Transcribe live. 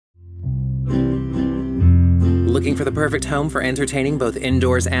Looking for the perfect home for entertaining both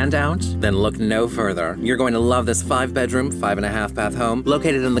indoors and out? Then look no further. You're going to love this 5-bedroom, 5.5-bath home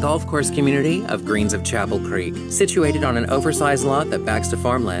located in the golf course community of Greens of Chapel Creek. Situated on an oversized lot that backs to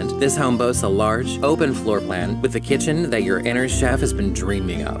farmland, this home boasts a large, open floor plan with the kitchen that your inner chef has been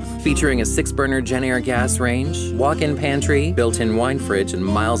dreaming of. Featuring a 6-burner Genair gas range, walk-in pantry, built-in wine fridge, and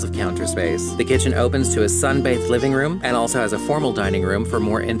miles of counter space. The kitchen opens to a sun-bathed living room and also has a formal dining room for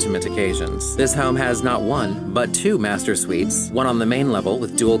more intimate occasions. This home has not one, but 2 master suites, one on the main level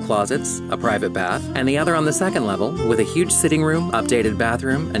with dual closets, a private bath, and the other on the second level with a huge sitting room, updated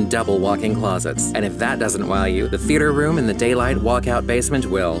bathroom, and double walk-in closets. And if that doesn't wow you, the theater room in the daylight walkout basement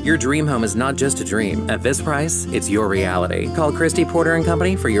will. Your dream home is not just a dream. At this price, it's your reality. Call Kristi Porter &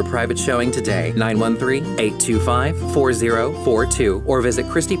 Company for your private showing today, 913-825-4042, or visit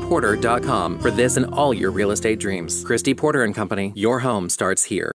KristiPorter.com for this and all your real estate dreams. Kristi Porter & Company, your home starts here.